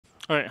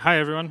All right, hi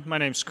everyone. My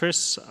name's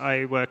Chris.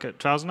 I work at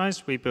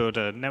ThousandEyes. We build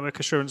a network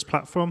assurance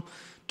platform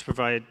to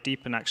provide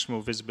deep and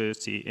actionable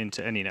visibility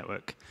into any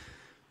network.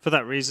 For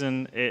that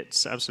reason,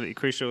 it's absolutely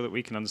crucial that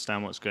we can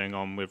understand what's going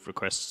on with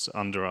requests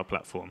under our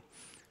platform.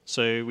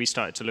 So we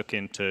started to look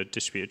into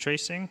distributed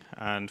tracing,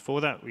 and for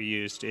that we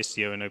used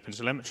Istio and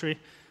OpenTelemetry.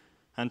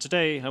 And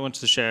today I wanted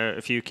to share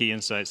a few key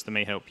insights that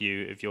may help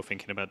you if you're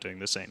thinking about doing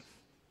the same.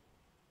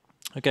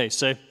 Okay,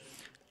 so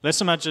let's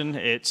imagine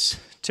it's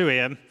 2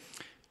 a.m.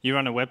 You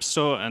run a web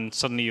store, and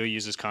suddenly your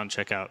users can't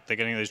check out. They're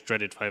getting those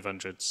dreaded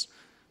 500s.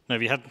 Now,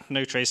 if you had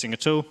no tracing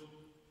at all,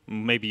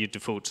 maybe you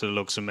default to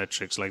logs and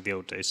metrics like the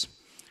old days.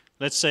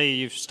 Let's say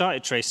you've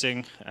started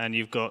tracing, and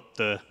you've got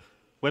the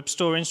web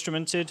store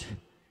instrumented,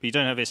 but you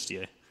don't have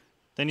Istio.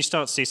 Then you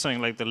start to see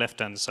something like the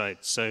left-hand side.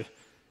 So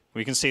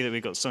we can see that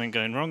we've got something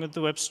going wrong at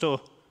the web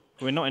store.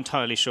 But we're not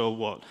entirely sure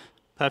what.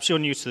 Perhaps you're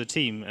new to the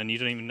team, and you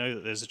don't even know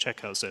that there's a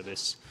checkout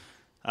service.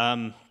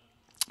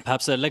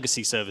 Perhaps they're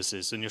legacy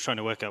services, and you're trying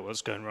to work out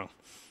what's going wrong.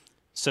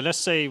 So let's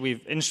say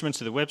we've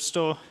instrumented the web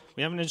store.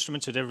 We haven't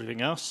instrumented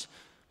everything else,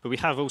 but we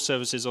have all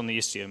services on the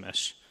Istio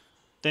mesh.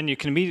 Then you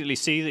can immediately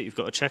see that you've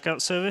got a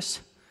checkout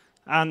service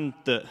and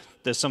that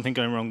there's something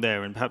going wrong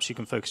there, and perhaps you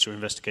can focus your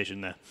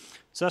investigation there.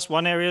 So that's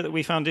one area that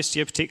we found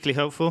Istio particularly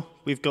helpful.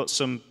 We've got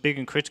some big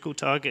and critical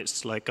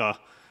targets like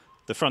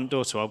the front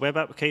door to our web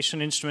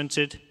application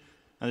instrumented,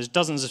 and there's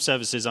dozens of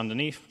services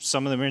underneath.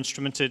 Some of them are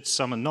instrumented,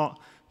 some are not.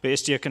 But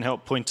Istio can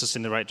help point us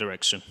in the right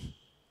direction.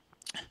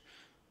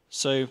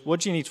 So what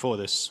do you need for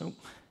this?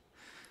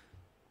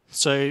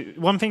 So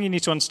one thing you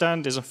need to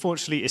understand is,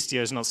 unfortunately,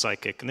 Istio is not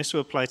psychic, and this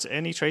will apply to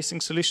any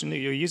tracing solution that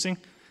you're using.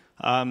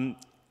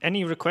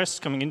 Any requests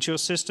coming into your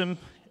system,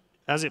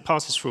 as it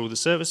passes through all the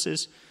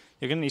services,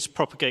 you're going to need to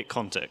propagate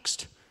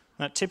context.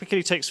 That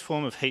typically takes the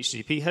form of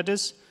HTTP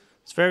headers.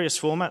 There's various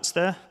formats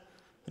there,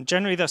 and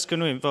generally that's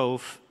going to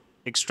involve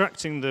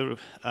extracting the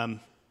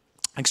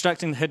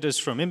headers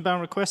from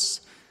inbound requests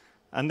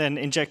and then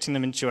injecting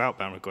them into your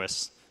outbound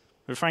requests.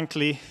 But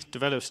frankly,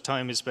 developers'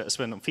 time is better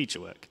spent on feature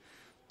work.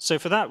 So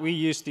for that, we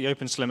use the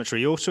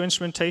OpenTelemetry auto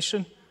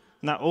instrumentation,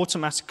 and that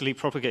automatically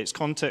propagates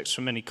context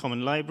from many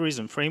common libraries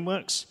and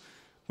frameworks.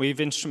 We've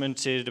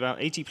instrumented about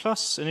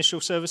 80+ initial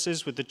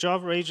services with the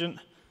Java agent,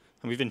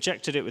 and we've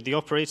injected it with the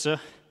operator,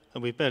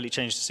 and we've barely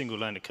changed a single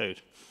line of code.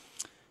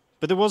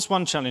 But there was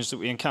one challenge that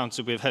we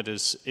encountered with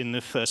headers in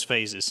the first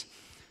phases.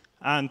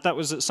 And that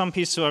was that some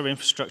pieces of our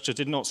infrastructure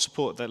did not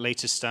support that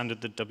latest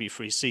standard, the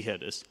W3C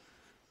headers.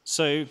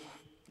 So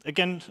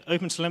again,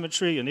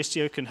 OpenTelemetry and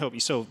Istio can help you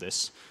solve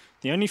this.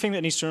 The only thing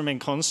that needs to remain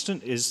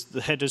constant is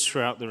the headers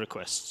throughout the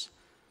requests.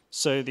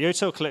 So the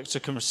OTel collector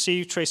can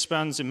receive trace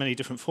spans in many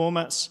different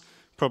formats,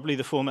 probably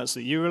the formats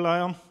that you rely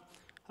on.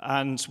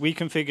 And we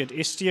configured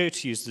Istio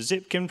to use the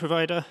Zipkin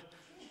provider,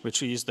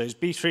 which will use those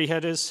B3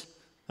 headers.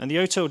 And the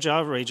OTel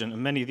Java agent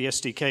and many of the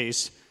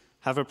SDKs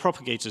have a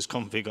propagators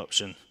config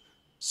option.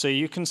 So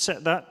you can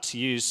set that to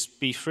use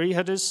B3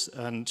 headers,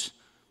 and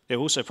they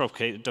also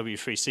propagate the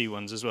W3C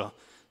ones as well.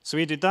 So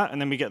we did that,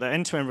 and then we get that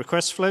end-to-end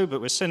request flow,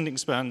 but we're sending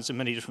spans in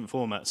many different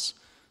formats.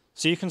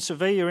 So you can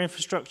survey your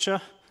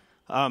infrastructure.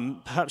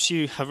 Perhaps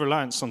you have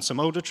reliance on some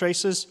older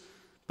tracers,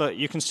 but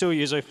you can still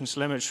use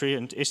OpenTelemetry,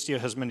 and Istio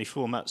has many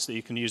formats that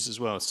you can use as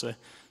well. So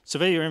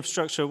survey your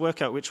infrastructure, work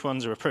out which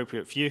ones are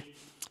appropriate for you,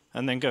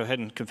 and then go ahead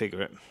and configure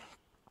it.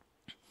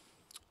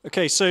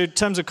 Okay, so in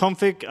terms of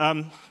config,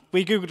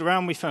 we Googled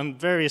around, we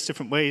found various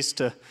different ways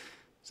to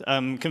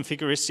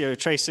configure Istio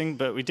tracing,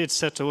 but we did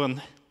settle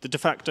on the de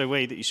facto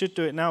way that you should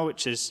do it now,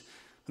 which is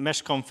the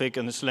mesh config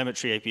and the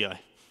telemetry API.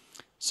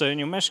 So in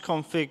your mesh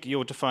config,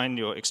 you'll define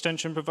your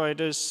extension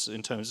providers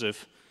in terms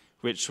of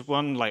which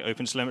one, like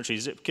OpenTelemetry,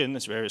 Zipkin,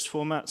 there's various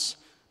formats.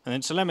 And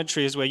then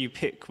telemetry is where you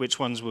pick which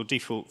ones will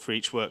default for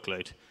each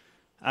workload.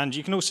 And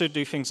you can also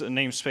do things at the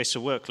namespace or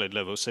workload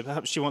level. So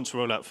perhaps you want to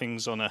roll out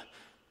things on a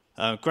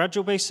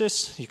gradual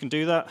basis, you can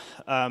do that.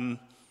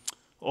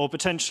 Or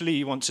potentially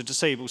you want to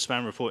disable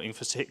spam reporting for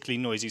particularly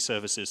noisy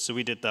services. So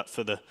we did that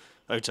for the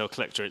OTel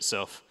collector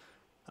itself.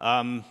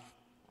 And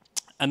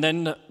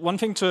then one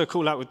thing to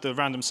call out with the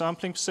random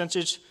sampling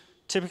percentage,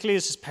 typically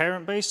this is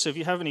parent-based. So if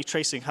you have any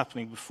tracing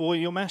happening before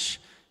your mesh,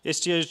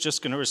 Istio is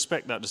just going to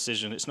respect that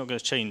decision. It's not going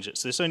to change it.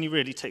 So this only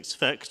really takes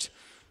effect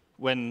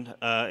when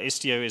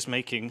Istio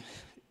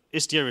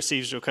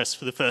receives requests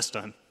for the first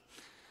time.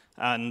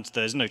 And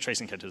there's no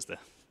tracing headers there.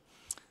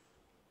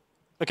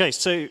 Okay,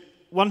 so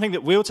one thing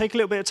that will take a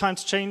little bit of time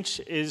to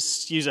change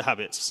is user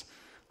habits.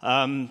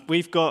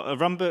 We've got a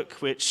runbook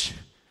which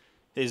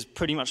is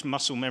pretty much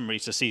muscle memory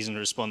to seasoned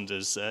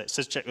responders. It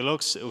says check the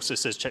logs, it also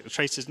says check the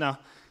traces now,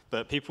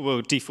 but people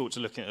will default to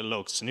looking at the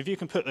logs. And if you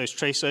can put those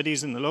trace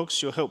IDs in the logs,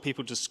 you'll help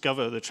people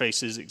discover the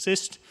traces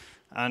exist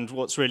and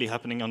what's really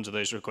happening under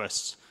those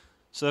requests.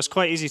 So that's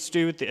quite easy to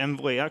do with the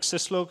Envoy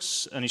access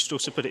logs, and you should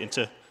also put it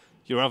into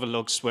your other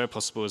logs where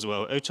possible as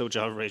well. OTel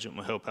Java agent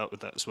will help out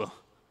with that as well.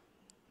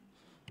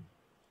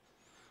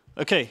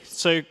 Okay,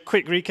 so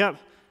quick recap.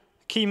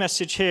 Key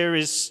message here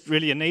is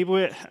really enable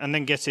it and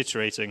then get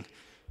iterating.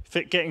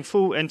 Getting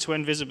full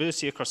end-to-end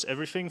visibility across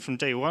everything from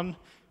day one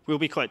will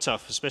be quite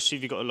tough, especially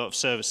if you've got a lot of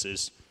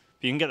services.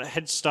 But you can get a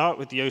head start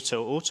with the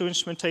OTel auto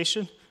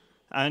instrumentation.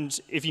 And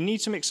if you need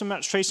to mix and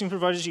match tracing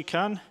providers, you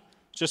can.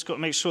 Just got to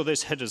make sure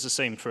those headers are the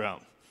same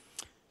throughout.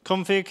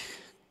 Config,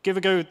 give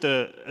a go with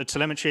the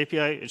telemetry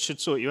API. It should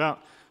sort you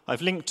out.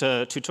 I've linked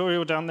a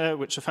tutorial down there,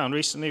 which I found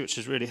recently, which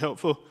is really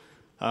helpful.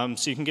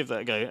 So you can give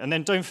that a go. And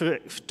then don't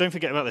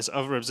forget about this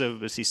other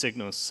observability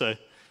signals. So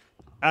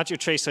add your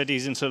trace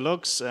IDs into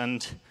logs,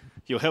 and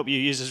you'll help your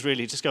users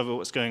really discover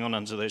what's going on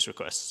under those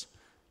requests.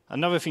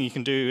 Another thing you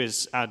can do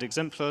is add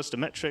exemplars to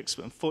metrics,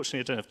 but unfortunately,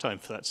 I don't have time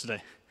for that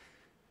today.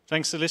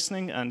 Thanks for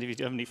listening, and if you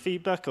do have any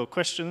feedback or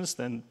questions,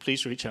 then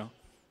please reach out.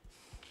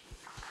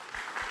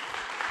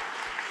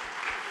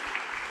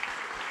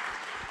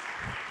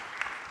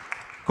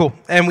 Cool.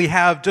 And we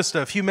have just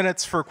a few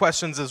minutes for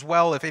questions as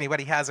well. If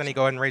anybody has any,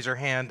 go ahead and raise your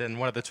hand, and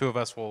one of the two of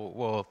us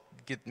will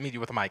meet you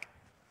with a mic.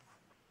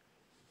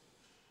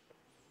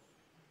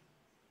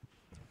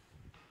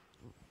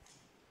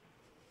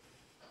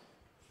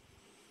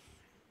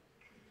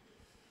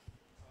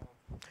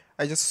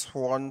 I just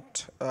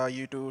want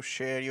you to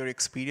share your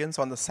experience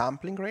on the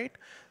sampling rate.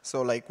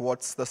 So like,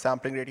 what's the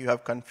sampling rate you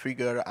have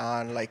configured,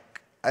 and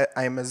like,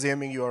 I'm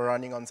assuming you are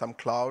running on some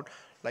cloud,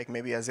 like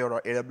maybe Azure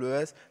or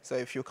AWS. So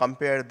if you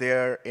compare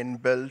their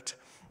inbuilt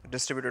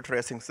distributed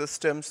tracing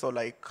system, so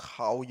like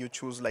how you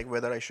choose like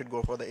whether I should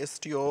go for the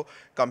Istio,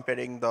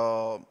 comparing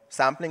the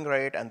sampling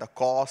rate and the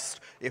cost,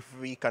 if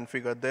we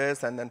configure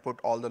this and then put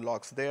all the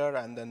logs there,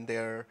 and then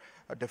their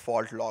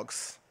default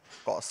logs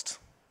cost.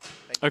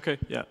 Okay,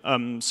 yeah.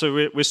 So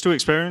we're still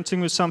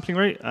experimenting with sampling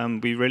rate.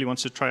 We really want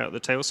to try out the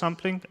tail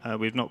sampling.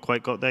 We've not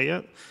quite got there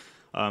yet.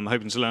 I'm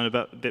hoping to learn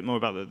a bit more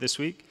about that this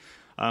week.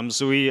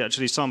 So we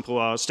actually sample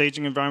our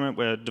staging environment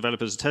where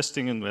developers are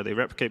testing and where they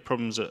replicate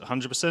problems at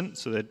 100%,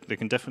 so they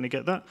can definitely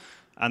get that.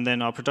 And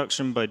then our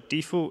production by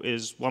default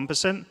is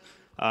 1%,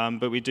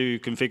 but we do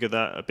configure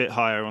that a bit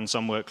higher on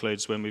some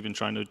workloads when we've been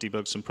trying to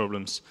debug some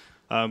problems.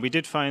 We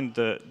did find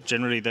that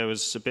generally there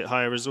was a bit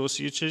higher resource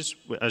usage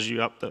as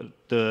you up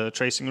the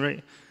tracing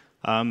rate,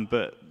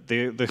 but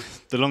the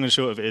long and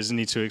short of it is you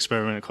need to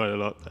experiment quite a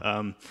lot.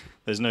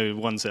 There's no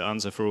one set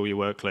answer for all your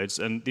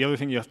workloads. And the other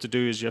thing you have to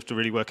do is you have to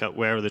really work out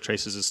where the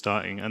traces are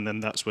starting, and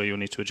then that's where you'll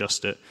need to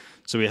adjust it.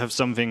 So we have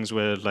some things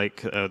where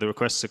like the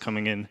requests are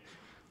coming in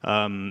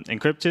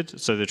encrypted,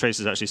 so the trace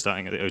is actually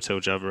starting at the OTel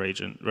Java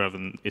agent rather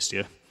than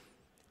Istio.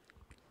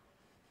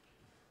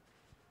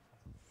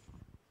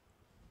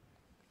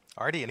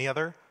 Alrighty, any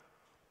other?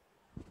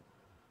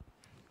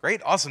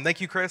 Great, awesome.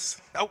 Thank you,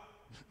 Chris. Oh,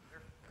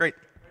 great.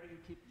 Where do you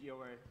keep your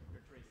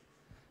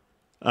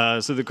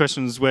traces? So the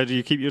question is, where do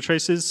you keep your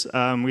traces?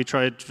 We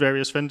tried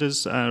various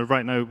vendors.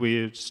 Right now,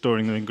 we're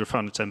storing them in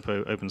Grafana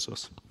Tempo open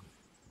source.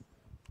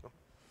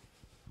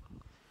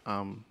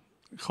 How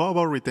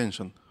about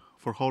retention?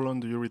 For how long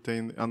do you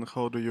retain, and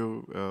how do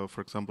you, for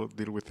example,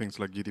 deal with things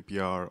like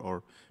GDPR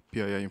or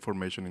PII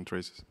information in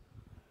traces?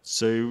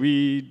 So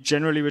we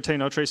generally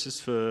retain our traces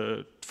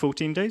for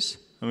 14 days,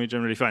 and we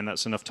generally find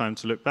that's enough time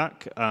to look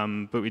back.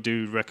 But we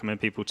do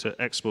recommend people to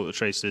export the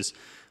traces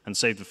and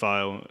save the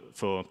file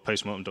for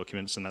post-mortem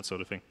documents and that sort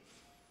of thing.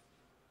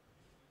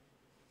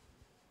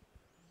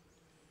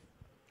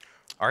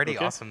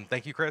 Alrighty, awesome.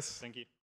 Thank you, Chris. Thank you.